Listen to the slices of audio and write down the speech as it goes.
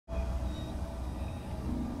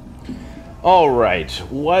Alright,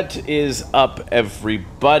 what is up,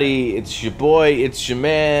 everybody? It's your boy, it's your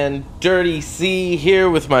man, Dirty C, here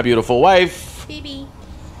with my beautiful wife. Phoebe.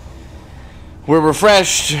 We're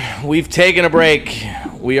refreshed, we've taken a break,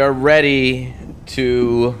 we are ready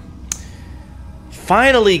to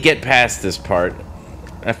finally get past this part.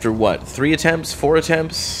 After what, 3 attempts, 4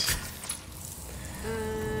 attempts?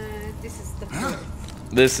 This is the 4th.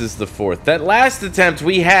 This is the 4th. That last attempt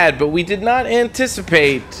we had, but we did not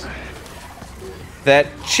anticipate that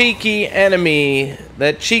cheeky enemy,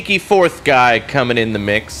 that cheeky 4th guy coming in the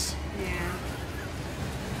mix. Yeah.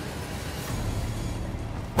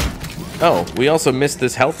 Oh, we also missed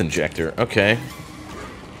this health injector. Okay.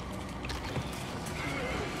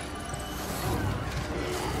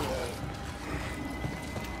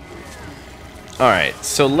 Alright,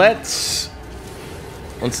 so let's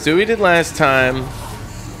do what we did last time.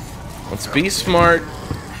 Let's be smart.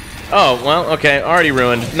 Oh, well, okay, already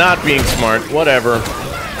ruined. Not being smart, whatever.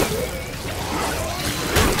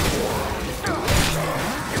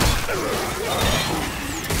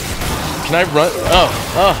 Can I run? Oh.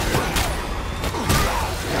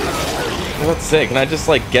 Let's say, can I just,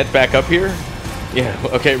 like, get back up here? Yeah,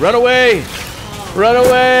 okay, run away! Run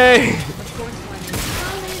away!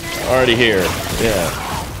 Already here, yeah.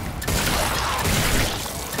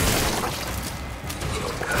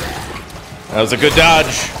 That was a good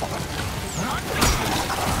dodge.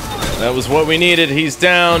 That was what we needed. He's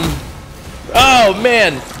down. Oh,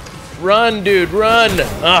 man. Run, dude, run.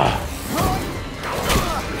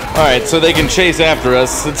 Alright, so they can chase after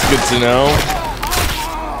us. That's good to know.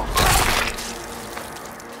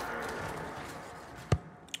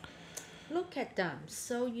 Look at them,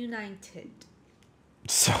 so united.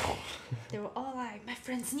 So... They were all like, my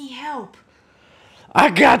friends need help. I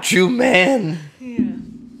got you, man. Yeah.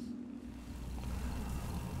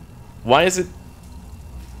 Why is it...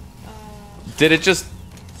 Did it just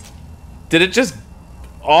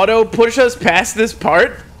auto push us past this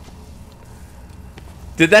part?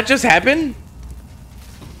 Did that just happen?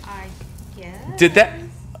 I guess. Did that?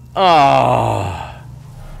 Oh.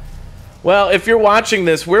 Well, if you're watching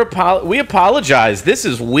this, we apologize. This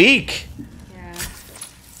is weak.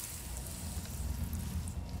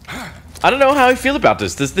 Yeah. I don't know how I feel about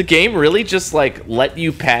this. Does the game really just, like, let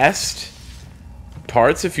you past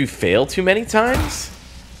parts if you fail too many times?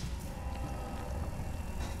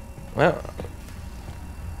 Well,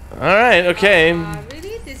 alright, okay.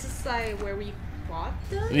 Really? This is like where we fought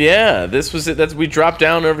them? Yeah, this was it. We dropped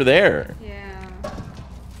down over there. Yeah.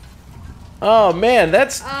 Oh man,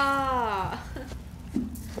 that's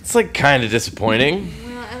like kind of disappointing.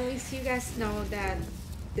 Well, at least you guys know that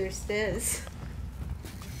there's this.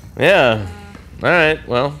 Yeah. Alright,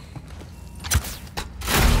 well.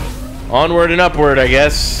 Onward and upward, I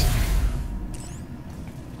guess.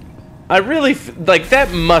 I really, like,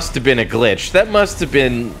 that must have been a glitch. That must have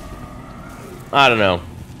been, I don't know,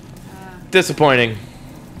 disappointing.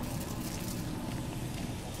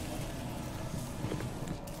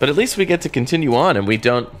 But at least we get to continue on, and we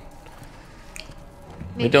don't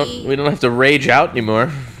have to rage out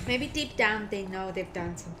anymore. Maybe deep down they know they've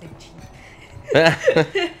done something cheap.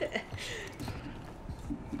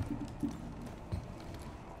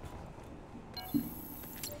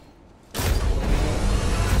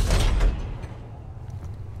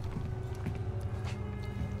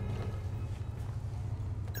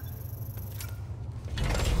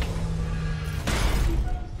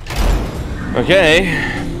 Okay,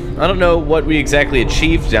 I don't know what we exactly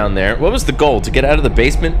achieved down there. What was the goal? To get out of the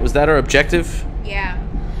basement? Was that our objective? Yeah,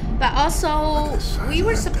 but also we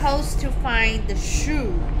were supposed to find the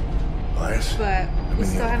SHU, but we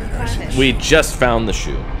still haven't found it. We just found the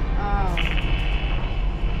SHU. Oh.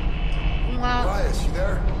 Well, Elias, you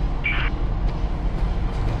there?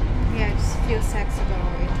 yeah, just a few seconds ago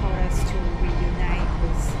it told us to reunite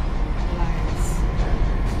with Elias.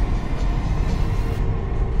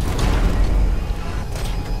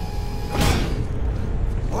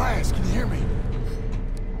 Elias, can you hear me?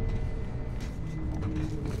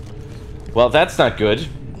 Well, that's not good.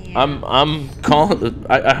 Yeah. I'm calling.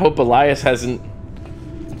 I hope Elias hasn't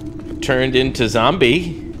turned into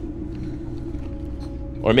zombie.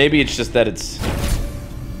 Or maybe it's just that it's.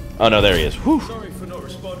 Oh no, there he is. Whew. Sorry for not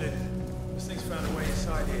responding. This thing's found a way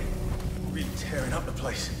inside here. Really tearing up the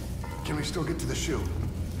place. Can we still get to the SHU?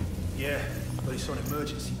 Yeah, but it's on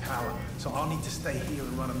emergency power, so I'll need to stay here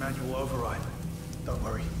and run a manual override. Don't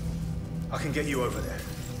worry. I can get you over there.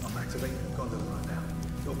 I'm activating the gondola right now.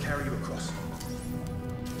 It'll carry you across.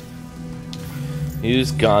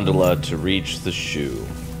 Use gondola to reach the SHU.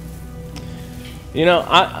 You know,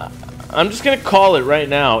 I'm just gonna call it right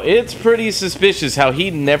now. It's pretty suspicious how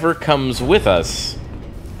he never comes with us.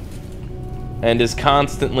 And is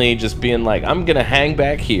constantly just being like, I'm gonna hang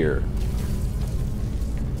back here.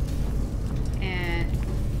 And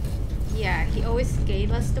yeah, he always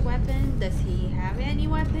gave us the weapon. Does he have any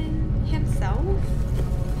weapon himself?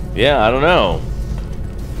 Yeah, I don't know.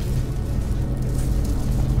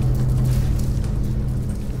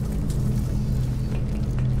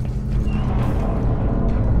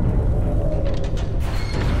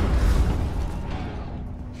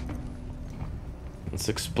 Let's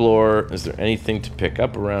explore. Is there anything to pick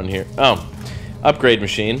up around here? Oh, upgrade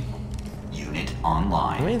machine. Unit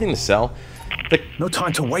online. Anything to sell? No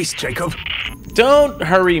time to waste, Jacob. Don't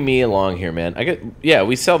hurry me along here, man. Yeah,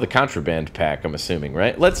 we sell the contraband pack, I'm assuming,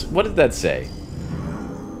 right? What did that say?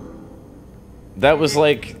 That was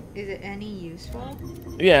like... Is it any useful?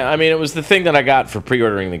 Yeah, I mean, it was the thing that I got for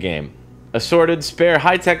pre-ordering the game. Assorted spare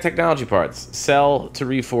high-tech technology parts. Sell to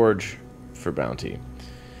reforge for bounty.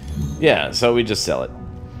 Yeah, so we just sell it.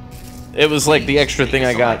 It was like the extra thing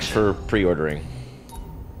I got for pre-ordering.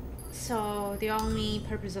 So the only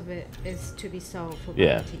purpose of it is to be sold for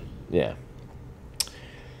Yeah, bounty. yeah.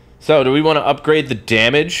 So, do we want to upgrade the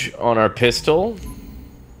damage on our pistol?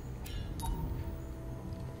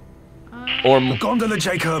 Or... Gondola,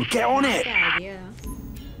 Jacob, get on it! Good idea.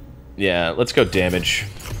 Yeah, let's go damage.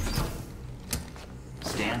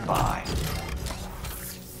 Stand by.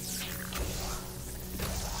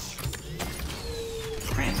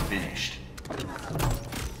 Print finished.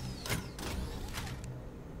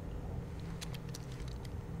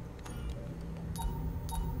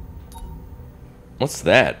 What's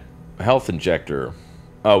that? A health injector.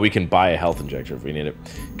 Oh, we can buy a health injector if we need it.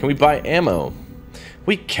 Can we buy ammo?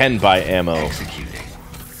 We can buy ammo. Executing.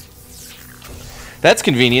 That's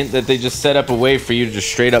convenient that they just set up a way for you to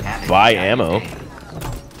just straight up buy ammo.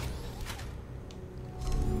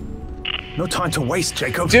 No time to waste,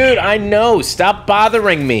 Jacob. Dude, I know. Stop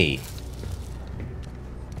bothering me.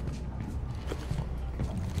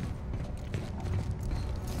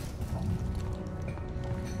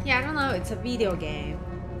 Yeah, I don't know. It's a video game.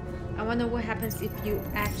 I wonder what happens if you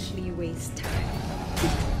actually waste time.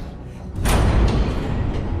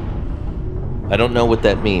 I don't know what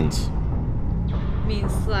that means.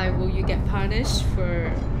 Means like, will you get punished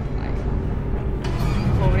for like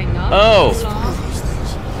holding up? Oh. too long?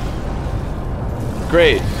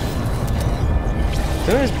 Great.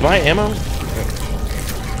 Did I just buy ammo?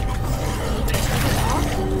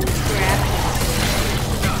 Grab.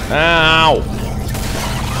 Ow!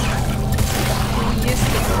 Can you use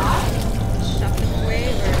the block? Shove it away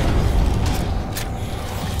or?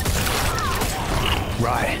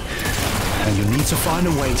 Right. And you need to find a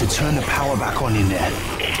way to turn the power back on in there.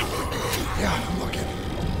 Yeah, I'm looking.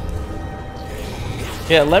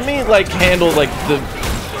 Yeah, let me, like, handle, like, the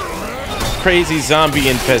crazy zombie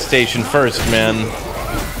infestation first, man.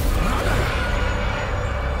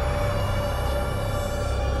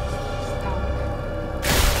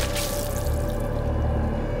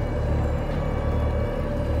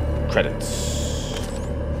 Credits.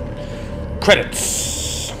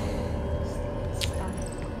 Credits.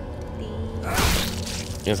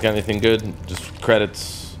 You guys got anything good? Just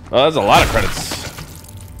credits. Oh, that's a lot of credits.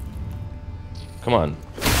 Come on.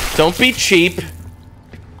 Don't be cheap.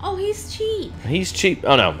 Oh, he's cheap. He's cheap.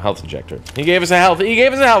 Oh no, health injector. He gave us a health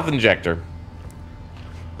injector.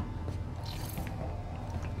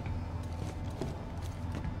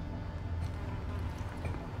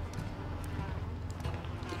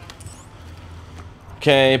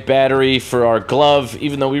 Okay, battery for our glove,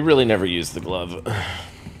 even though we really never use the glove.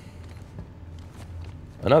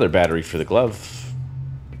 Another battery for the glove.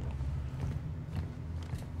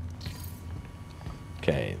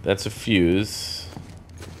 Okay, that's a fuse.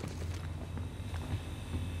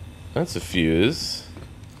 That's a fuse.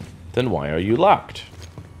 Then why are you locked?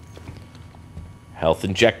 Health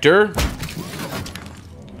injector.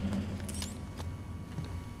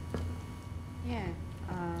 Yeah.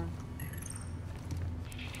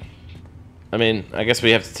 I mean, I guess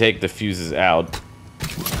we have to take the fuses out.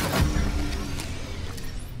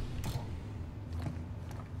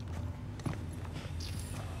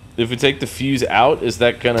 If we take the fuse out, is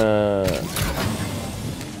that gonna...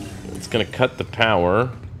 It's gonna cut the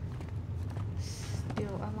power.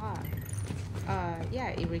 Still alive. Yeah,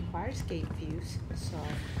 it requires gate fuse, so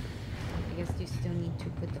I guess you still need to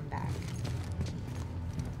put them back.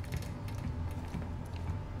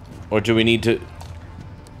 Or do we need to...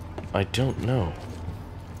 I don't know.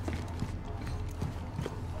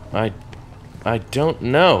 I don't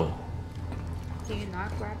know. Do you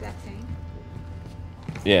not grab that thing?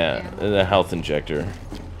 Yeah, the health injector.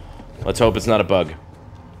 Let's hope it's not a bug.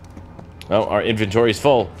 Oh, our inventory's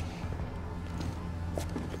full.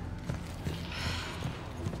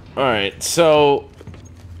 Alright, so...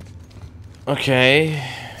 Okay...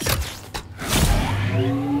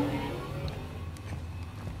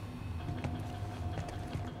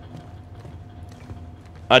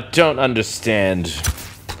 I don't understand.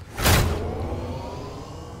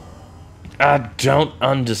 I don't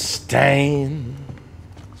understand.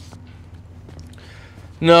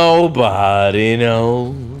 Nobody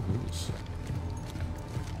knows.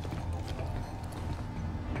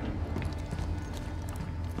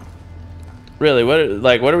 Really,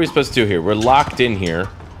 what are we supposed to do here? We're locked in here.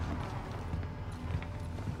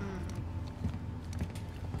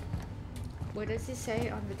 What does it say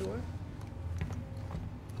on the door?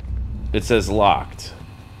 It says locked.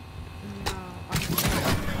 No, on the door.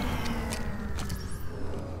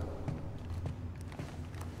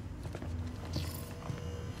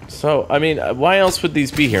 So, I mean, why else would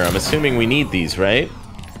these be here? I'm assuming we need these, right?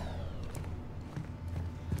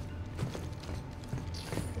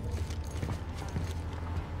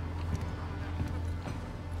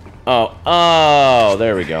 Oh,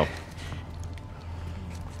 there we go.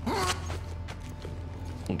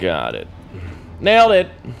 Got it. Nailed it.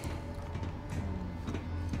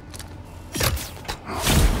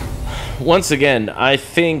 Once again, I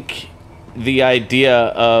think the idea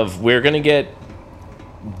of we're gonna get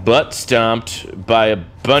butt stomped by a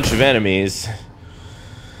bunch of enemies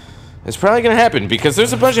is probably gonna happen because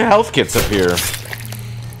there's a bunch of health kits up here.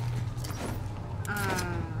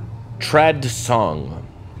 Trad Song.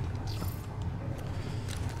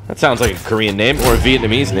 That sounds like a Korean name or a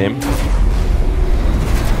Vietnamese name.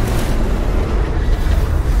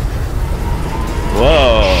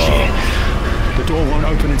 Whoa. Shit. The door won't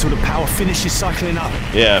open until the power finishes cycling up.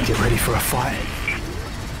 Yeah. Get ready for a fight.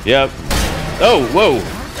 Yep. Oh, whoa.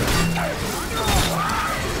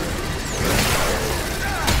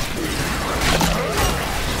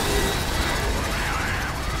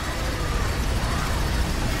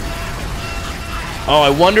 Oh, I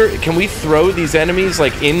wonder, can we throw these enemies,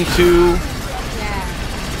 like, into...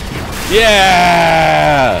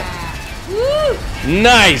 Yeah! Woo!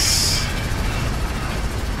 Nice!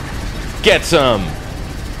 Get some! Is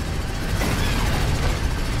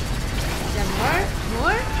there more?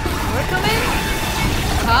 More coming?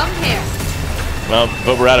 Come here. Well,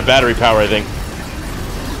 but we're out of battery power, I think.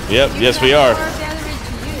 Yep, You yes we have are. more battery to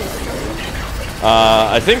use.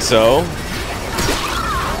 I think so.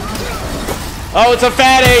 Oh, it's a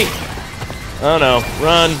fatty! Oh no,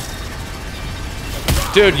 run.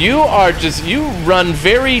 Dude, you run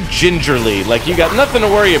very gingerly, like you got nothing to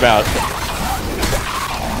worry about.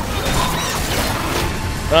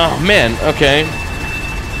 Oh man, okay.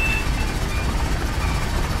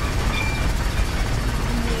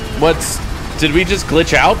 Did we just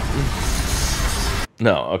glitch out?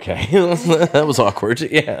 No, okay. That was awkward,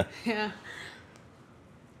 yeah. Yeah.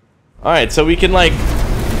 Alright, so we can like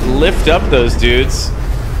lift up those dudes.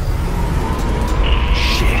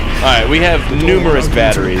 Alright, we have numerous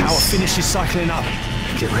batteries. Power finishes cycling up.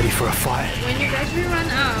 Get ready for a fight. When your battery run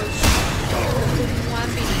out, put one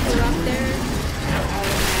put up there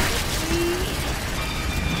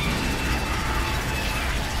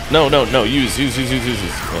automatically. No, use. Yeah,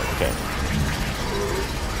 okay.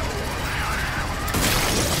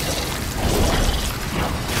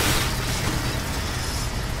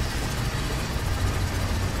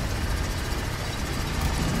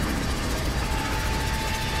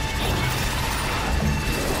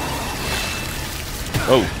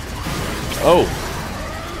 Oh.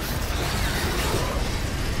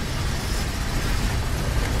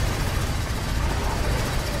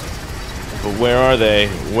 But where are they?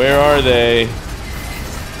 Where are they?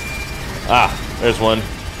 Ah, there's one.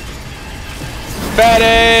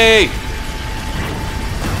 Fatty!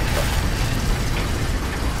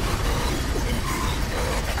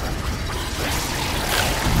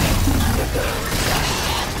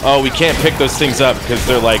 Oh, we can't pick those things up because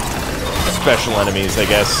they're like special enemies, I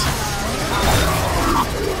guess.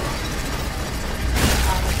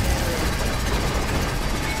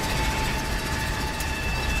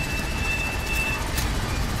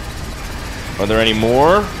 Are there any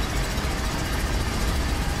more?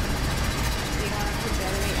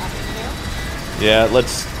 Yeah,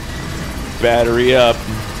 let's battery up.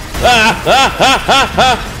 Ah! Ah! Ah! Ah!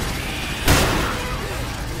 Ah!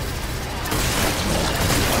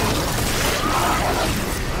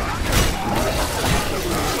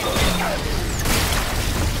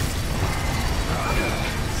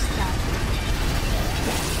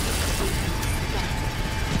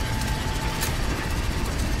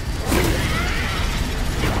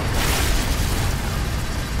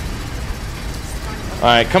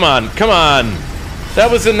 Alright, come on, come on! That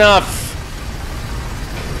was enough!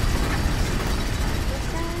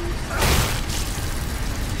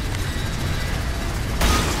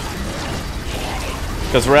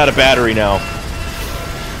 Because we're out of battery now.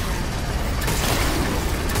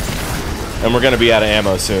 And we're gonna be out of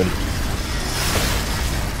ammo soon.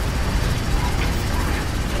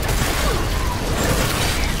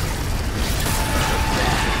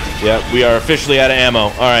 Yeah, we are officially out of ammo.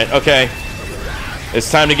 Alright, okay. It's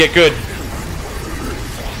time to get good.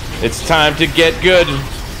 It's time to get good.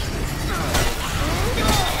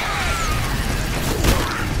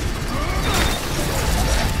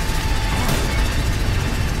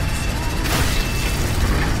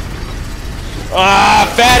 Ah,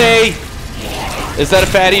 fatty! Is that a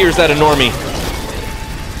fatty or is that a normie?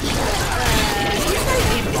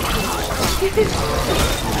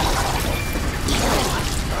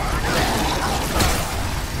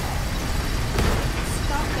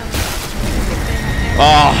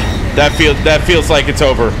 Ah, that feels like it's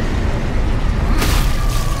over.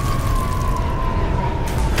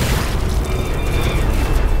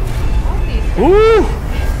 Woo!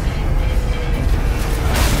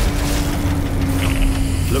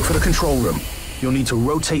 Look for the control room. You'll need to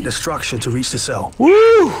rotate the structure to reach the cell.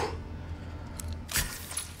 Woo!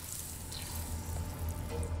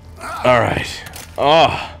 Alright.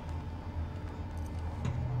 Oh.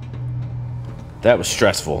 That was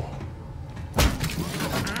stressful.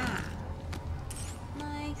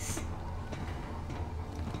 Nice.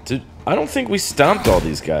 I don't think we stomped all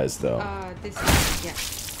these guys, though. This one, yeah.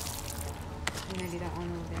 Maybe that one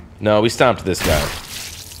over there. No, we stomped this guy.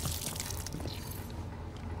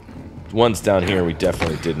 One's down here, we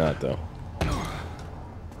definitely did not, though.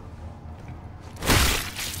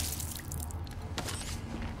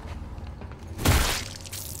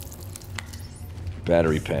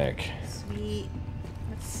 Battery pack. Sweet.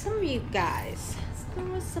 What's some of you guys? There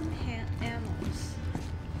was some ammos.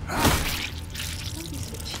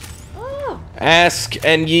 Oh! Ask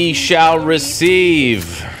and ye shall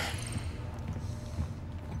receive.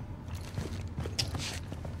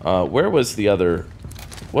 Where was the other?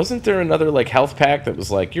 Wasn't there another like health pack that was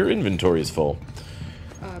like your inventory is full?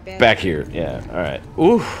 Back here, yeah. All right.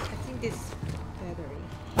 Ooh. I think this battery.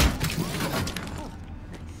 Oh,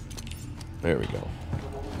 nice. There we go.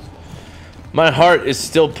 My heart is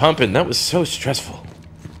still pumping. That was so stressful.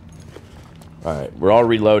 All right, we're all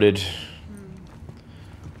reloaded.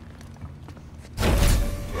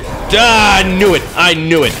 Ah, I knew it. I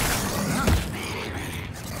knew it.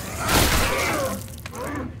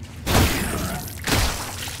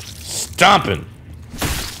 Stomping.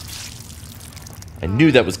 I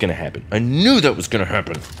knew that was gonna happen. I knew that was gonna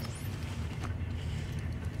happen.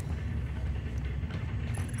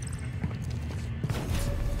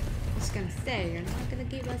 I was gonna say, you're not gonna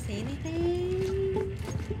give us anything?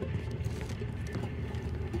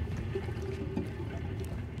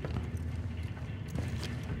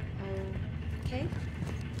 Okay.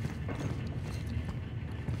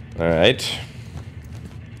 All right.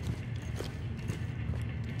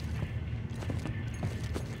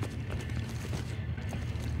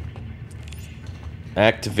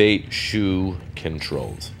 Activate SHU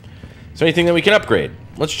controls. Is there anything that we can upgrade?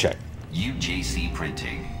 Let's check. UJC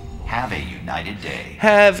Printing. Have a united day.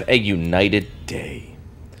 Have a united day.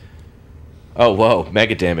 Oh, whoa.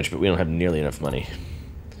 Mega damage, but we don't have nearly enough money.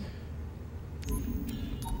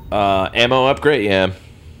 Ammo upgrade? Yeah.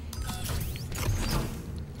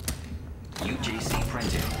 UJC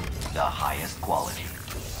Printing. The highest quality.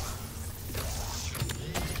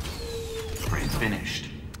 Print finished.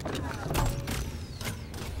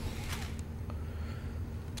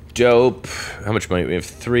 Dope. How much money? We have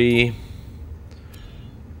 3.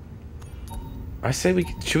 I say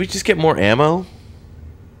should we just get more ammo?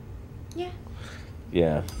 Yeah.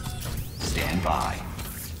 Yeah. Stand by.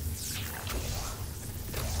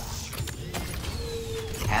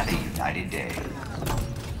 Have a united day.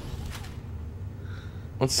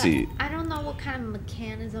 Let's see. I don't know what kind of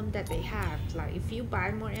mechanism that they have. Like, if you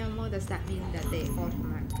buy more ammo, does that mean that they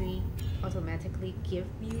automatically give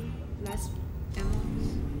you less ammo?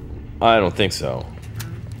 I don't think so.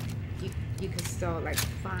 You could still like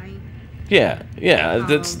find. Yeah,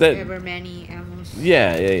 that's that. However many ammos.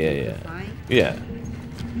 Yeah. Find. Yeah.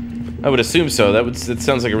 I would assume so. It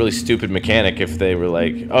sounds like a really stupid mechanic if they were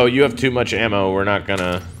like, "Oh, you have too much ammo. We're not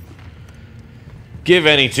gonna give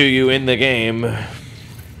any to you in the game."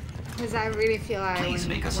 Because I really feel like Please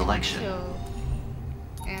make a when selection. you kill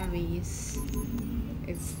enemies,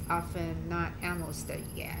 it's often not ammos that you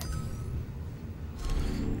get.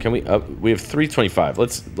 Can we up? We have 325.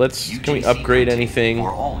 Let's. Can we UJC upgrade Printing anything? For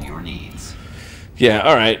all your needs. Yeah,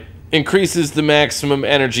 alright. Increases the maximum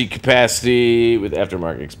energy capacity with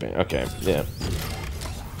aftermarket expand. Okay, yeah.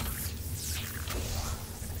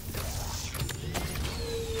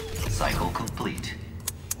 Cycle complete.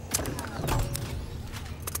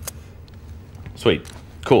 Sweet.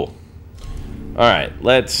 Cool. Alright,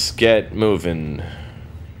 let's get moving.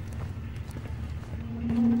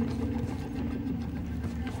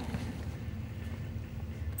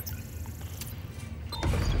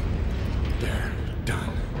 There. Done.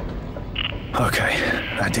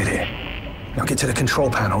 Okay, I did it. Now get to the control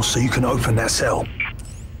panel so you can open that cell.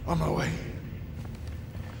 On my way.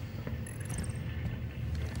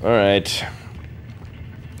 Alright.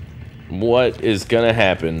 What is gonna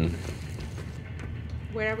happen?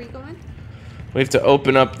 Where are we going? We have to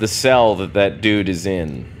open up the cell that that dude is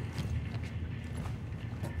in.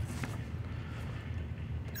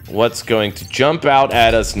 What's going to jump out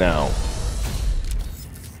at us now?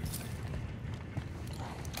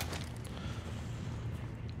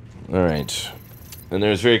 Alright. And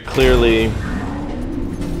there's very clearly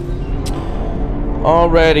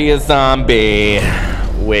already a zombie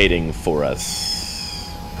waiting for us.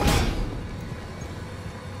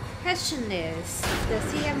 Question is,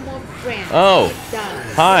 does he have more friends? Oh, He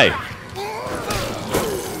does. hi.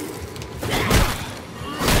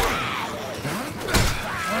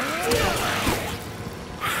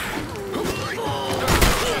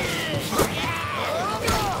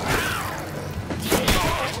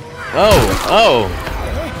 Oh, oh.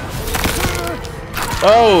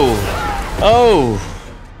 Oh. Oh.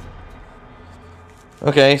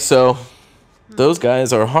 Okay, so those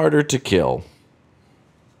guys are harder to kill.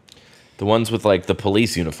 The ones with, like, the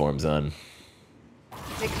police uniforms on.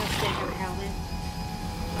 Because they have a helmet.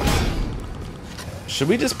 Should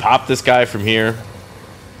we just pop this guy from here?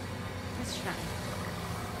 Let's try.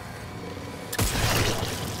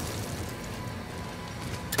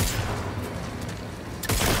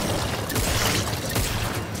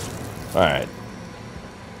 Alright.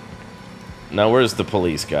 Now, where's the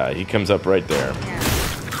police guy? He comes up right there. Yeah.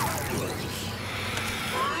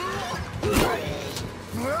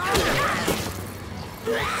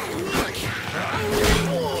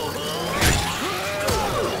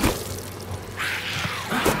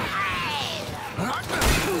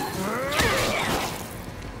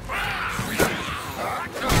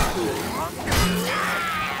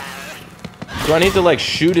 Do I need to, like,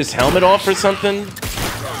 shoot his helmet off or something?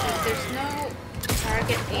 There's no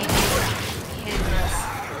target aim canvas.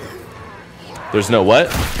 There's no what?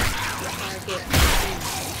 Target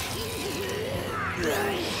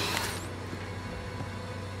aim.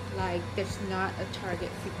 Like, there's not a target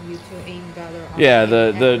for you to aim the other on. Yeah,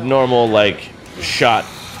 the normal, like, shot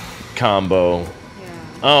combo. Yeah.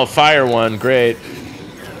 Oh, fire one. Great.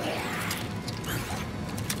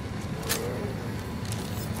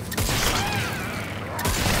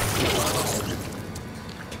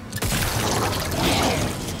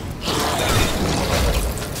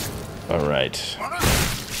 All right.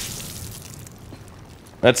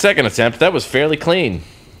 That second attempt, that was fairly clean.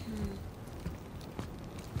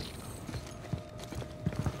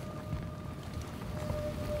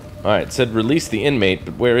 All right, it said release the inmate,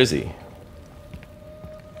 but where is he?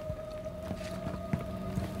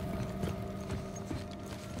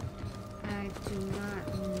 I do not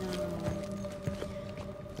know.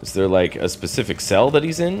 Is there, like, a specific cell that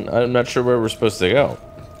he's in? I'm not sure where we're supposed to go.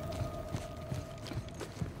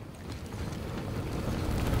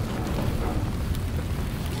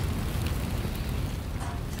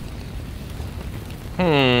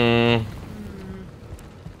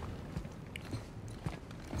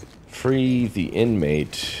 Free the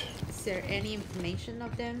inmate. Is there any information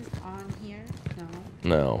of them on here? No.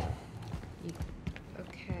 No.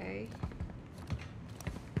 Okay.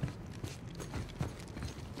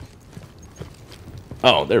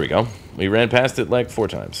 Oh, there we go. We ran past it like 4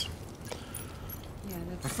 times. Yeah, I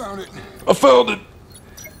that's found it. I found it!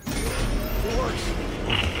 It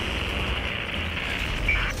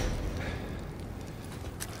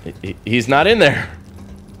works. He's not in there.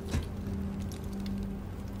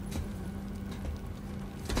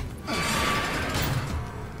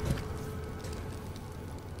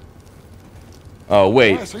 Oh,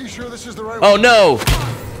 wait. Yes, are you sure this is the right Oh, one? no!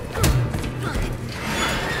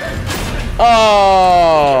 Out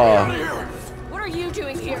Oh! of here! What are you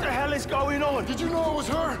doing here? What the hell is going on? Did you know it was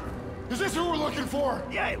her? Is this who we're looking for?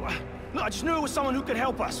 Yeah, well, look, I just knew it was someone who could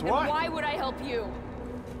help us, And right? why would I help you?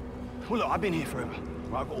 Well, look, I've been here forever.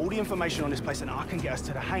 Right, I've got all the information on this place, and I can get us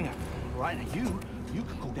to the hangar. Right, now you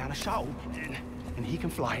can call down a shuttle, and he can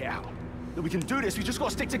fly it out. Look, we can do this. We just got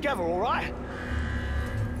to stick together, all right?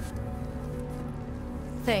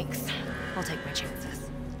 Thanks. I'll take my chances.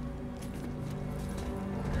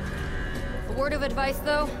 A word of advice,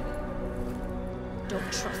 though. Don't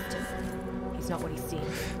trust him. He's not what he seems.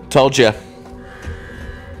 Told ya.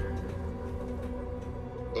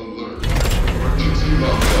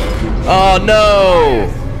 Oh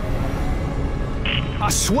no! I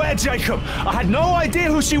swear, Jacob, I had no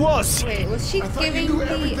idea who she was. Wait, was she I thought you giving knew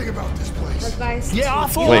everything the about this place. advice? Yeah, I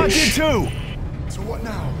to thought Wait, I did too. So what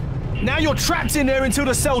now? Now you're trapped in there until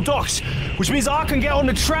the cell docks, which means I can get on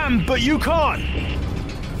the tram, but you can't.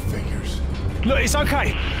 Figures. Look, it's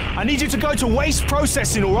okay. I need you to go to waste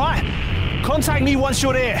processing, all right? Contact me once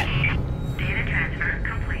you're there. Data transfer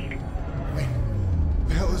complete. Wait,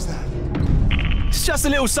 the hell is that? It's just a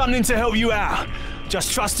little something to help you out.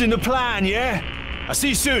 Just trust in the plan, yeah? I'll see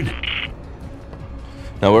you soon.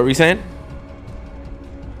 Now, what were we saying?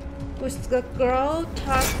 Was the girl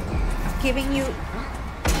giving you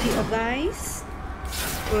the advice,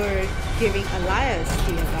 or giving Elias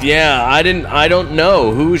the advice? Yeah, I don't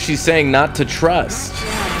know. Who is she saying not to trust?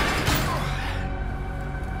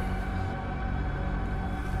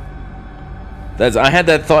 I had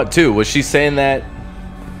that thought too. Was she saying that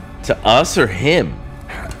to us or him?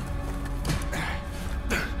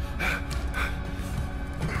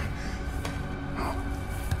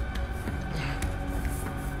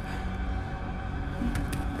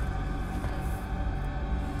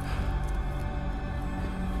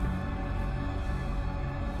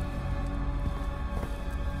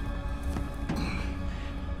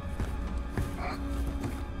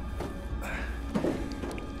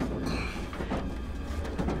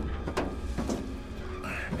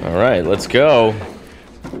 All right, let's go.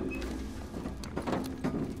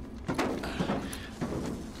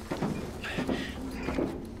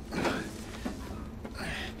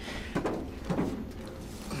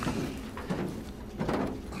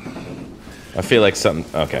 I feel like something.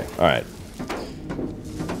 Okay, all right.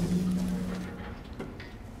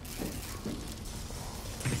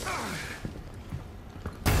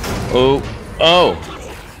 Oh,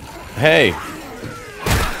 hey.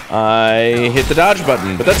 I hit the dodge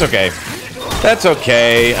button, but that's okay. That's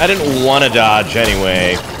okay. I didn't want to dodge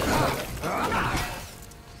anyway.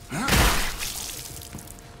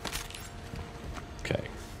 Okay.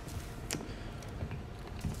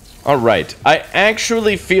 Alright. I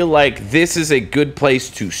actually feel like this is a good place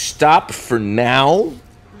to stop for now.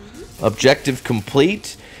 Objective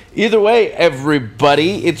complete. Either way,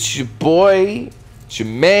 everybody, it's your boy, it's your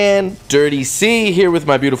man, Dirty C, here with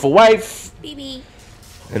my beautiful wife. BB.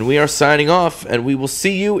 And we are signing off, and we will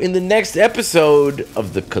see you in the next episode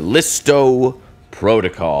of the Callisto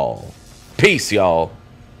Protocol. Peace, y'all.